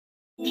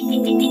And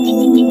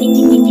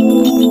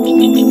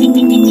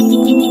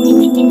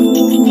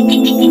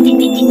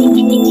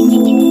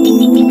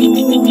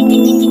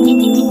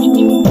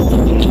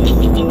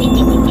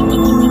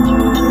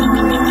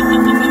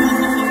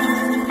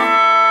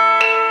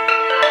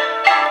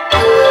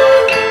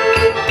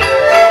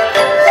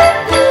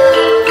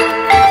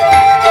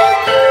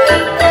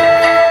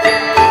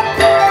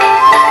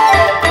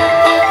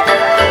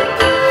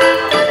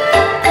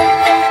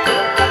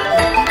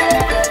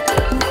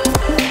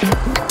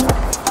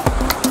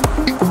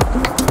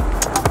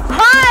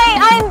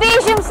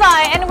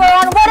we're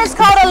on what is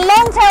called a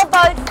long-tail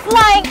boat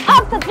flying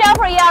up the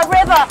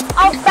river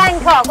of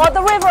Bangkok, or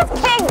the River of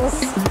Kings.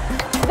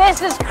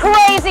 This is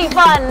crazy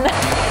fun.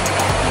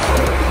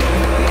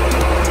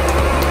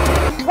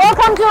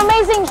 Welcome to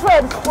Amazing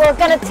Trips. We're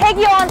going to take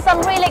you on some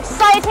really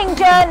exciting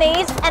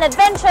journeys and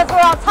adventure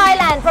throughout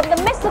Thailand, from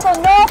the mystical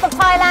north of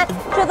Thailand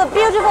to the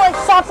beautiful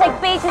exotic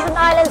beaches and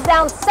islands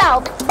down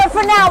south. But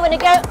for now, we're going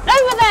to go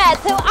over there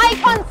to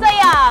Icon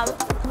Siam.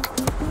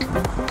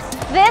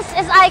 This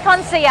is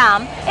Icon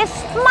Siam.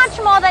 It's much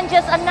more than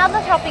just another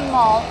shopping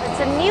mall. It's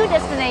a new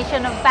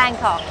destination of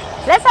Bangkok.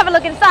 Let's have a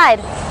look inside.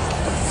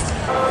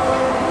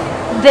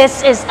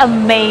 This is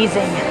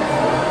amazing.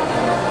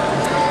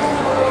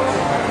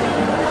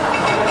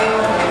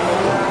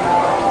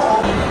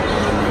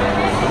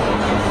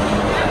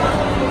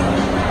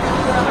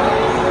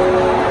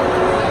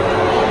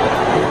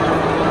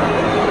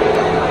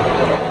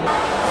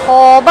โ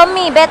อ้บะห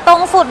มี่เบต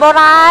งสูตรโบ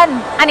ราณ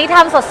อันนี้ท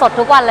ำสดๆ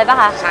ทุกวันเลยป่ะ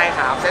คะใช่ค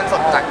รับเส้นส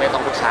ดจากเบต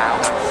งทุกเช้า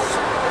ครับ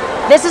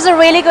This is a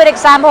really good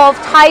example of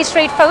Thai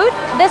street food.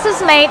 This is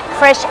made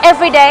fresh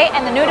every day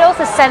and the noodles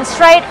is sent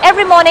straight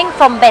every morning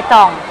from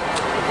Betong.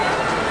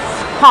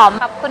 หอม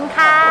ขอบคุณ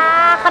ค่ะ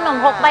ขนม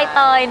ครกใบเต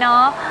ยเนา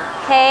ะ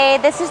Okay,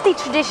 this is the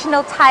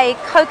traditional Thai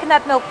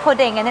coconut milk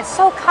pudding and it's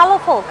so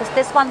colorful because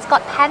this one's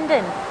got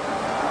pendant.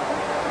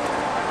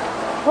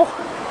 Oh.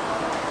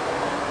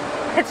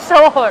 It's so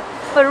hot,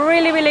 but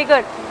really, really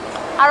good.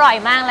 อร่อย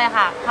มากเลย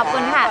ค่ะขอบคุ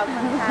ณค่ะ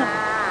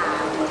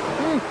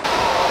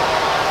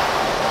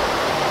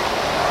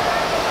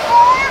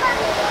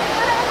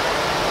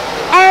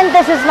And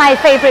this is my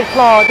favorite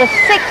floor, the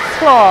 6th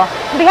floor.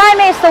 Behind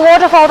me is the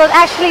waterfall that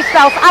actually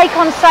spells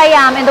Icon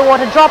Siam in the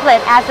water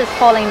droplet as it's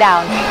falling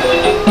down.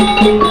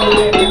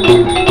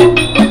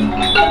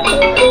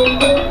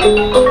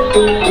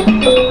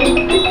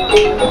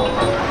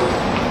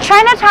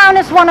 Chinatown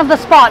is one of the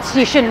spots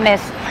you shouldn't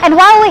miss. And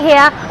while we're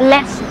here,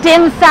 let's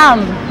dim sum.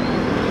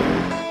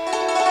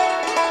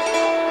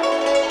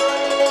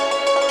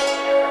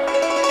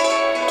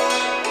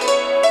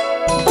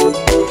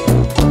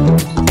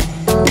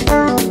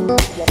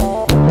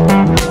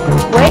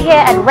 We're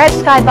here at Red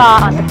Sky Bar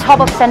on the top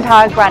of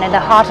Centaur Grand in the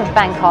heart of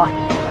Bangkok.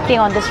 Being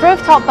on this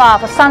rooftop bar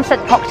for sunset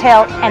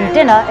cocktail and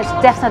dinner is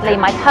definitely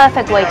my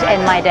perfect way to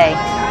end my day.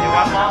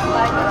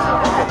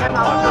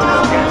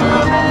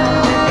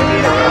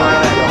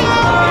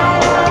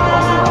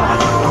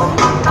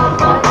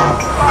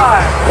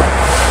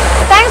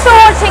 Thanks for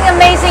watching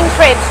Amazing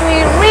Trips. We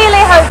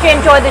really hope you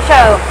enjoyed the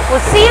show.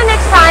 We'll see you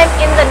next time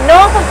in the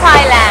north of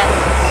Thailand.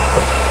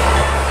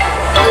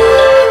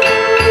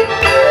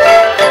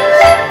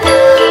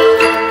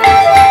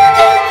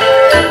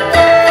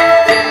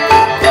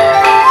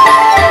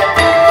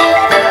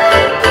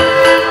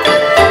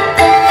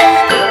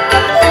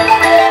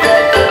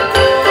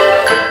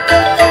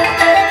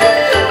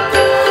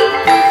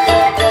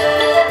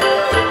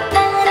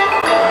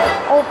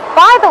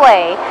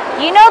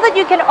 You know that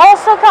you can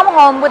also come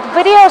home with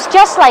videos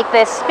just like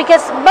this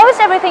because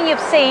most everything you've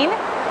seen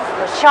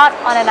was shot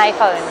on an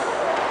iPhone.